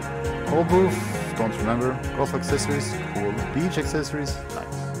cool. Cold roof, don't remember. Golf accessories, cool. Beach accessories,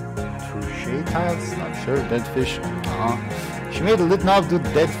 nice. True Okay, tiles, not sure. Dead fish. She made a lit knob to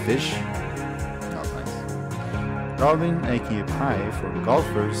dead fish. Not nice. Robin, aka Pie for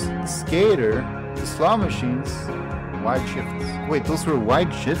golfers. Skater, the slot machines. Wide shifts. Wait, those were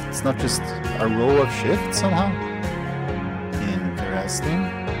wide shifts, not just a row of shifts somehow? Interesting.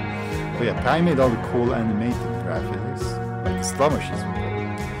 But yeah, Pie made all the cool animated graphics, like the slot machines were cool.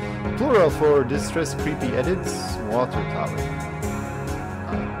 Plural for distress creepy edits, water tower.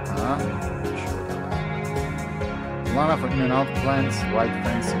 Lana for in and out plants, white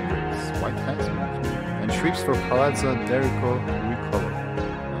fence bricks. White fence bricks? And shrieks for Palazzo Derico Recolor.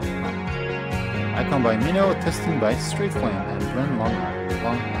 Icon by Minnow, testing by Straight Flame and Glenn Long.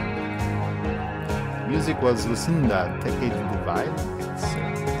 Music was Lucinda, Decade Divide. I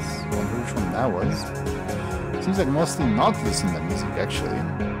wonder which one that was. Seems like mostly not Lucinda music actually.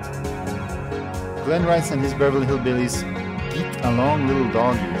 Glenn Rice and his Beverly Hillbillies geek along little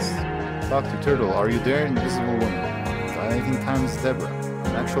doggies. Dr. Turtle, are you there? Invisible Woman. Dilating Times Deborah.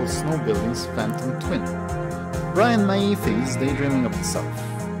 Natural Snow Buildings, Phantom Twin. Brian Maife's Daydreaming of the South.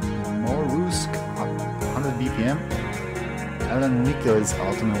 More Rusk, 100 BPM. Alan Nichols,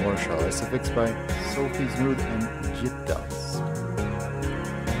 Ultimate Warshall. SFX by Sophie Smooth and Jittas.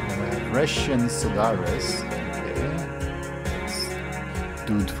 Russian Sodaris. Okay.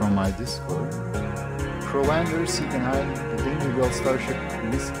 Dude from my Discord. Crowander, Seek and Hide, The Danger Girl Starship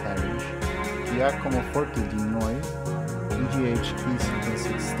Miscarriage, Giacomo Forte di Noi, EGH Key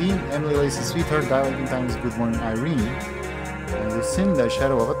 16, Emily Lacey Sweetheart, Dilating Times, Good Morning Irene, and Lucinda,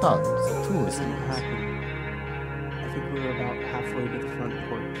 Shadow of a Thought. So two Lucindas. I think we were about halfway to the front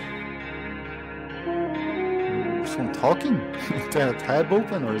porch. Someone talking? Is that a tab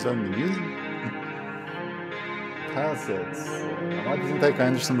open or is that in the music? Assets. Amad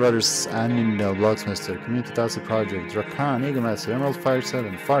Anderson Brothers, Annindel, Blocksmaster, Community Tacit Project, Drakan, Eagamaster, Emerald Fire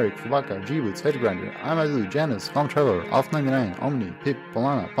 7, Farik, Fubaka, G-Boots, Headgrinder, Amadu, Janus, Calm Traveler, Off 99, Omni, Pip,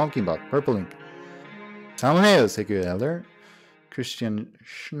 Polana, Pumpkinbot, Purple Link, Salmoneo, Seku Elder, Christian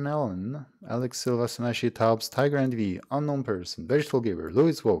Schnellen, Alex Silva, Sanashi Taubes, Tiger and V, Unknown Person, Vegetable Giver,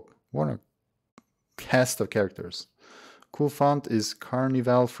 Louis Woke, Warner, cast of characters. Cool font is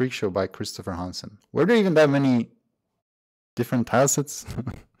Carnival Freak Show by Christopher Hansen. Were there even that many different tilesets?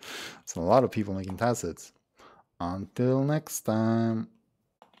 It's a lot of people making tilesets. Until next time.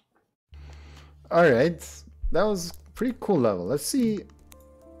 Alright, that was a pretty cool level. Let's see.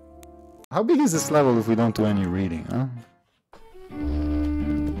 How big is this level if we don't do any reading, huh?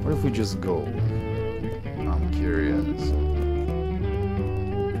 What if we just go? I'm curious.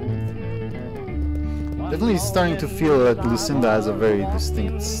 Definitely starting to feel that Lucinda has a very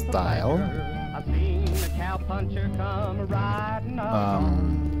distinct style.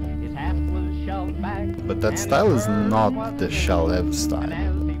 But that style is not the Shalev style. You know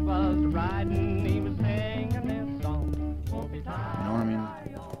what I mean?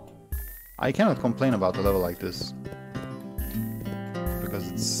 I cannot complain about a level like this. Because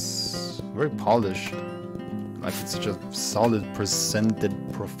it's very polished. Like it's such a solid, presented,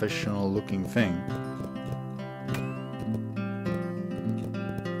 professional looking thing.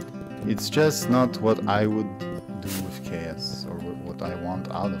 It's just not what I would do with KS, or what I want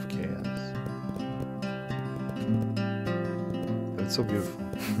out of KS. But it's so beautiful.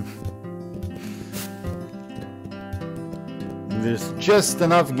 There's just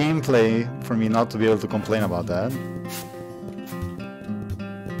enough gameplay for me not to be able to complain about that.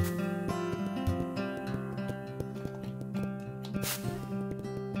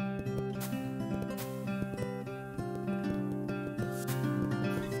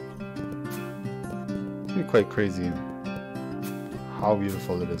 Quite crazy how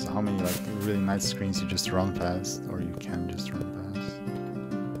beautiful it is, how many like really nice screens you just run past, or you can just run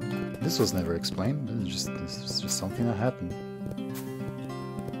past. This was never explained. This is just something that happened.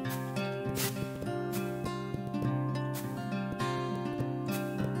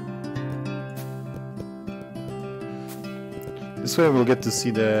 This way we'll get to see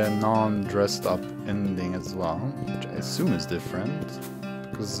the non-dressed up ending as well, which I assume is different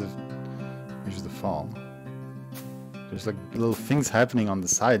because here's the fall. There's like little things happening on the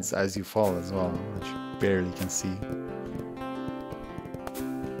sides as you fall as well, which you barely can see.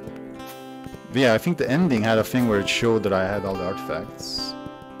 But yeah, I think the ending had a thing where it showed that I had all the artifacts.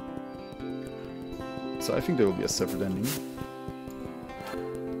 So I think there will be a separate ending.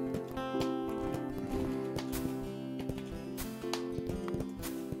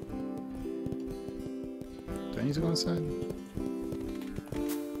 Do I need to go inside?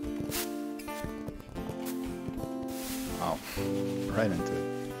 Wow, right into it.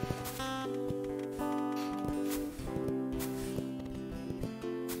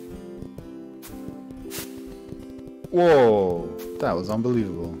 Whoa, that was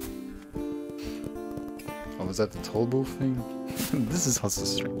unbelievable. Oh, was that the toll booth thing? This is also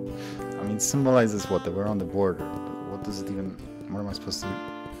strange. I mean, it symbolizes what? That we're on the border. What does it even... What am I supposed to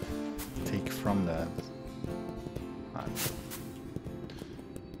take from that?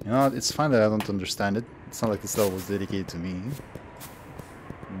 You know, it's fine that I don't understand it. It's not like this level was dedicated to me. It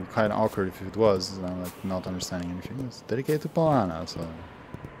would be kind of awkward if it was, and I'm like not understanding anything. It's dedicated to Polana, so...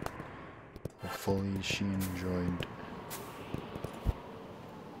 Hopefully she enjoyed...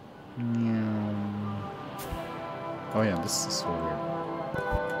 Oh yeah, this is so weird.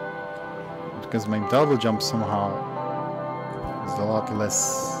 Because my double jump somehow is a lot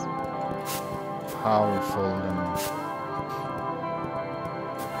less powerful than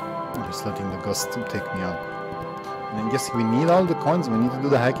just letting the gust take me out. And I guess we need all the coins, we need to do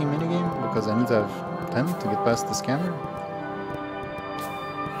the hacking minigame, because I need to have 10 to get past the scanner.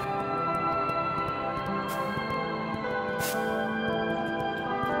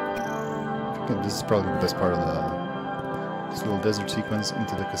 This is probably the best part of this little desert sequence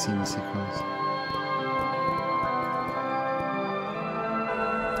into the casino sequence.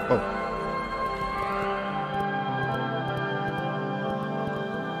 Oh.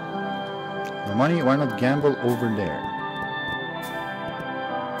 No money, why not gamble over there?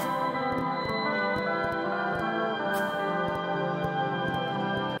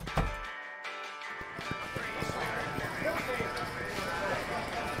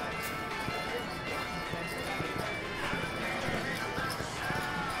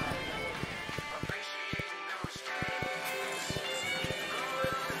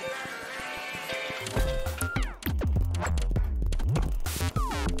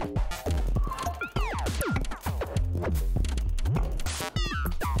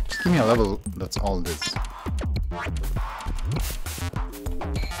 Give me a level that's all this.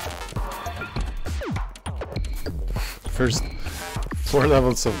 First 4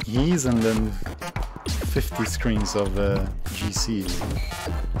 levels of Ys and then 50 screens of GCs.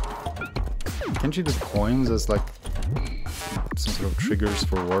 Can't you do coins as like some sort of triggers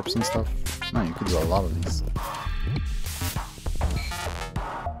for warps and stuff? No, you could do a lot of these.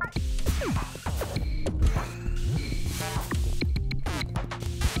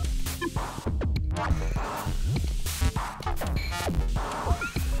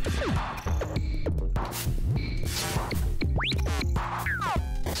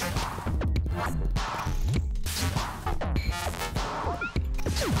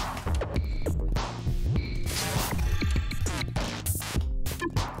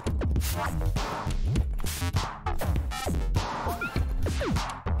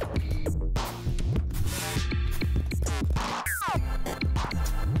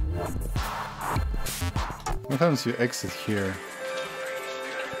 What happens if you exit here?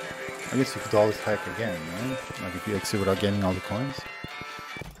 I guess you could always hack again, right? Like if you exit without getting all the coins.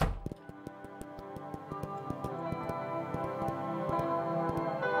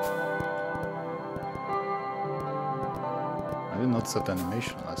 I didn't notice that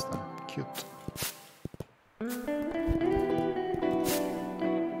animation last time. Cute.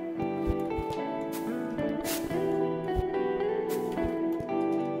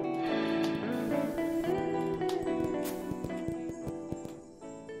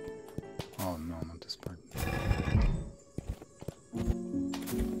 Oh no, not this part.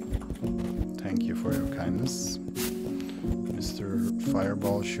 Thank you for your kindness, Mr.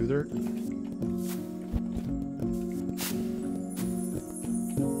 Fireball Shooter.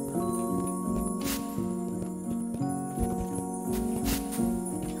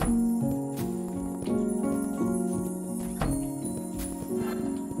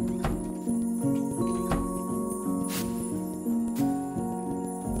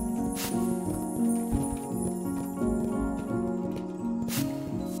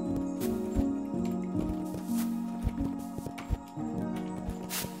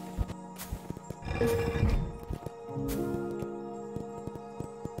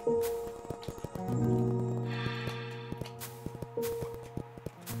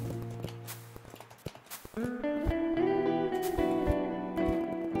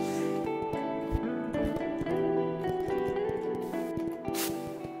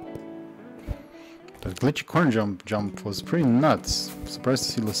 That glitchy corner jump was pretty nuts. Surprised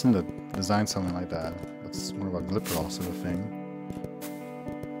to see Lucinda design something like that. That's more of a Glipperall sort of thing.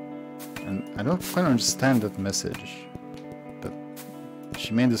 And I don't quite understand that message. That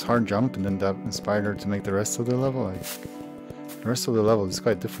she made this hard jump and then that inspired her to make the rest of the level. Like, the rest of the level is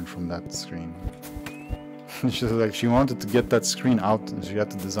quite different from that screen. She's like, she wanted to get that screen out and she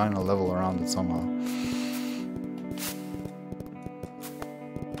had to design a level around it somehow.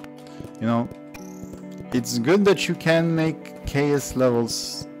 You know, It's good that you can make KS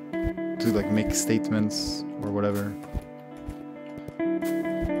levels to like make statements or whatever.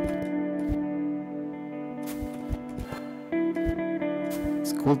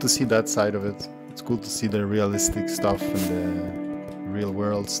 It's cool to see that side of it. It's cool to see the realistic stuff and the real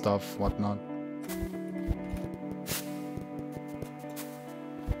world stuff, whatnot.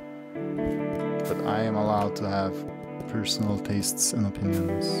 But I am allowed to have personal tastes and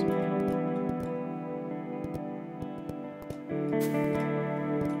opinions.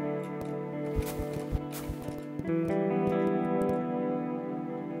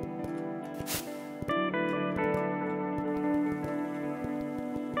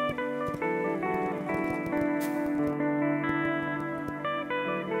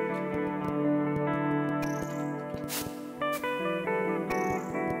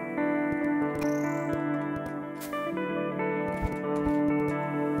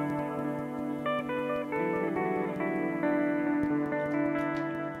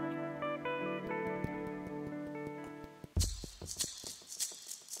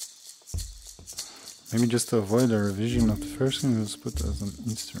 Maybe just to avoid a revision of the first one, it was put as an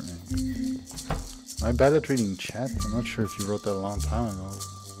Easter egg. Am I bad at reading chat? I'm not sure if you wrote that a long time ago.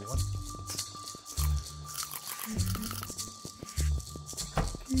 What?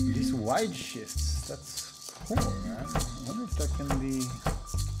 These wide shifts, that's cool, man. I wonder if that can be...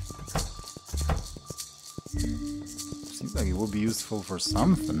 Seems like it would be useful for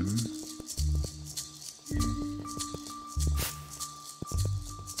something.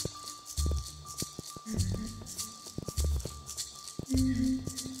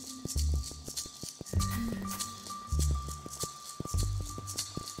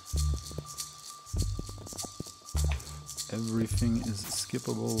 Everything is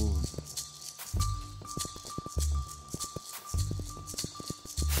skippable.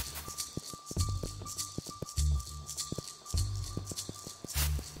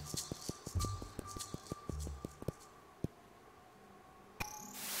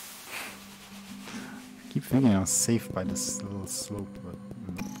 I keep thinking I'm safe by this little slope, but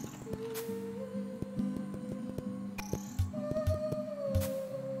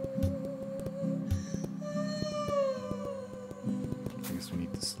I guess we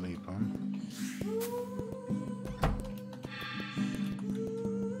need to sleep, huh?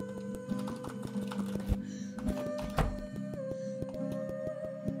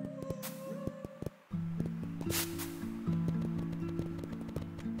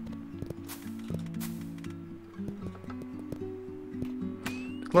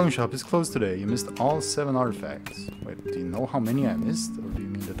 The clone shop is closed today. You missed all 7 artifacts. Wait, do you know how many I missed? Or do you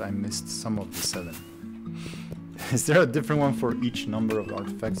mean that I missed some of the 7? Is there a different one for each number of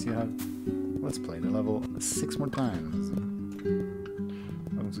artifacts you have? Let's play the level 6 more times. I'm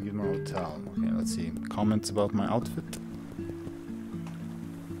going to get more hotel. Okay, let's see. Comments about my outfit.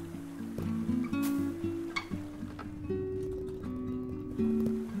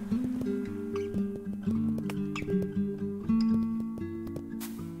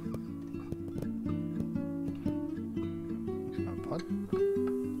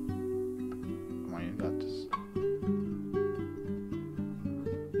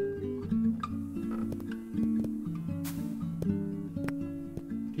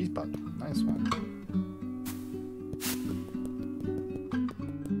 Nice one.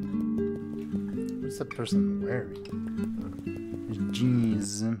 What's that person wearing?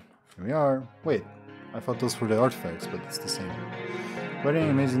 Jeez. Here we are. Wait, I thought those were the artifacts, but it's the same. Wedding,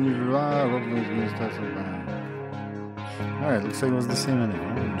 amazing new Alright, looks like it was the same anyway.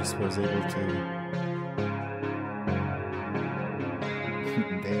 I just was able to.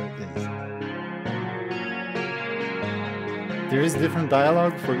 There it is. There is different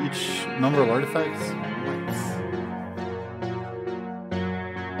dialogue for each number of artifacts.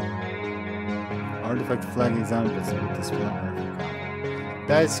 Artifact flag examples with display artifact.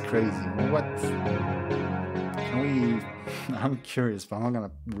 That's crazy. What? Can we? I'm curious, but I'm not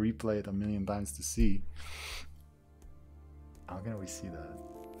gonna replay it a million times to see. How can we see that?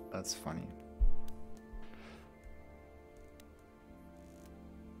 That's funny.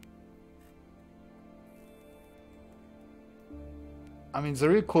 I mean, it's a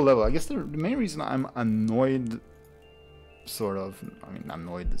really cool level. I guess the main reason I'm annoyed, sort of, I mean,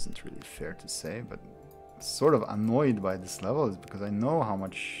 annoyed isn't really fair to say, but sort of annoyed by this level is because I know how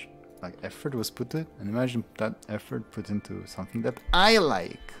much like effort was put to it, and imagine that effort put into something that I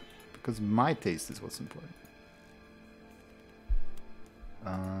like, because my taste is what's important.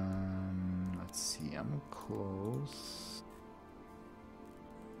 Let's see, I'm close.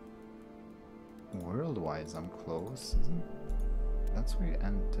 World-wise, I'm close, isn't? That's where you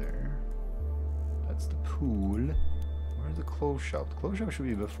enter. That's That's the pool. Where's the clothes shop? The clothes shop should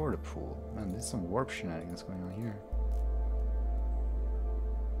be before the pool. Man, there's some warp shenanigans going on here.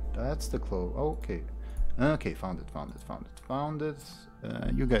 That's the clothes. Okay. Okay, found it, found it, found it, found it.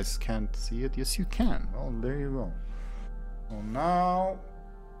 You guys can't see it. Yes, you can. Well, there you go. Well, now,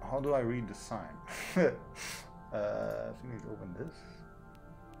 how do I read the sign? I think I need to open this.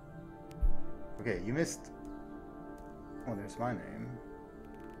 Okay, you missed. Oh, there's my name.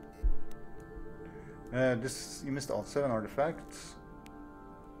 You missed all 7 artifacts.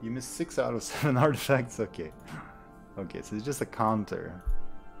 You missed 6 out of 7 artifacts. Okay. Okay, so it's just a counter.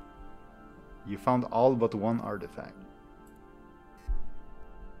 You found all but 1 artifact.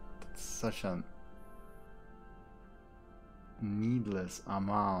 That's such a needless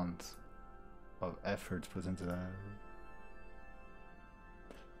amount of effort put into that.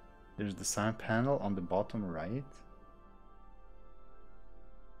 There's the sign panel on the bottom right.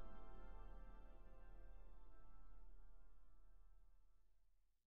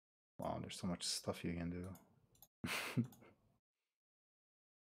 Wow, there's so much stuff you can do.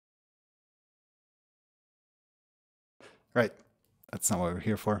 Right, that's not what we're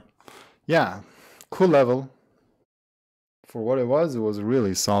here for. Yeah, cool level. For what it was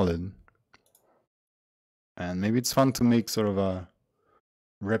really solid. And maybe it's fun to make sort of a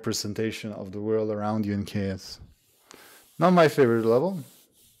representation of the world around you in chaos. Not my favorite level,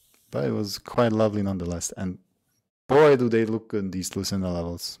 but it was quite lovely nonetheless. And boy, do they look good, these Lucinda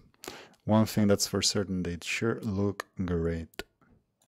levels. One thing that's for certain, they sure look great.